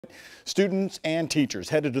Students and teachers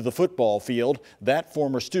headed to the football field. That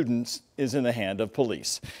former student is in the hand of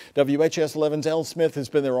police. WHS 11's Elle Smith has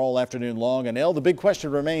been there all afternoon long. And Elle, the big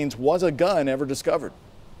question remains, was a gun ever discovered?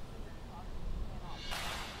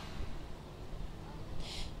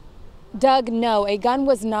 Doug, no, a gun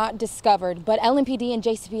was not discovered, but LMPD and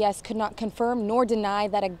JCPS could not confirm nor deny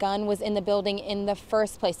that a gun was in the building in the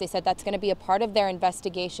first place. They said that's going to be a part of their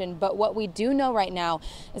investigation. But what we do know right now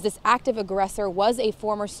is this active aggressor was a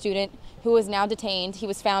former student who is now detained. He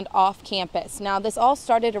was found off campus. Now, this all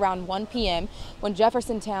started around 1 p.m. when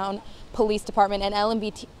Jeffersontown Police Department and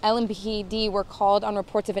LMPD were called on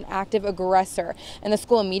reports of an active aggressor, and the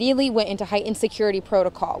school immediately went into heightened security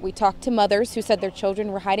protocol. We talked to mothers who said their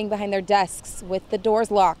children were hiding behind their desks with the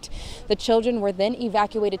doors locked. The children were then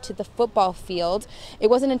evacuated to the football field. It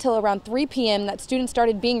wasn't until around 3 p.m. that students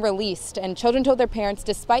started being released, and children told their parents,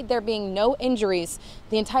 despite there being no injuries,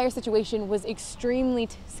 the entire situation was extremely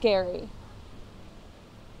scary.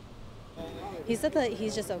 He said that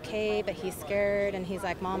he's just okay, but he's scared, and he's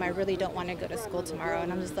like, "Mom, I really don't want to go to school tomorrow."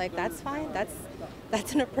 And I'm just like, that's fine.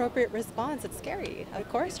 That's an appropriate response. It's scary. Of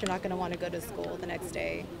course you're not going to want to go to school the next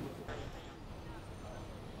day.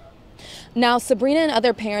 Now, Sabrina and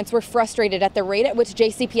other parents were frustrated at the rate at which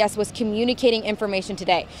JCPS was communicating information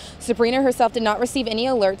today. Sabrina herself did not receive any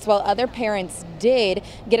alerts, while other parents did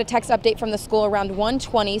get a text update from the school around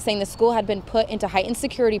 1:20 saying the school had been put into heightened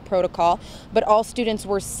security protocol, but all students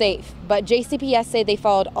were safe. But JCPS say they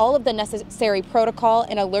followed all of the necessary protocol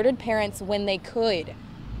and alerted parents when they could.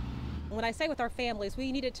 When I say with our families,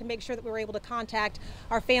 we needed to make sure that we were able to contact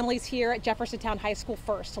our families here at Jeffersontown High School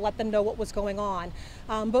first to let them know what was going on.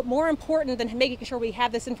 But more important than making sure we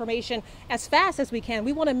have this information as fast as we can,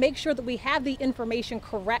 we want to make sure that we have the information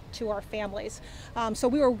correct to our families. So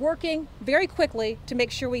we were working very quickly to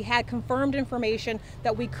make sure we had confirmed information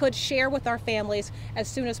that we could share with our families as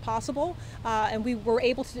soon as possible. And we were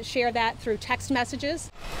able to share that through text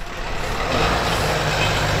messages.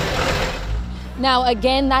 Now,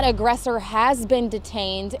 again, that aggressor has been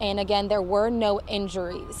detained, and again, there were no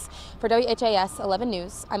injuries. For WHAS 11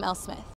 News, I'm Elle Smith.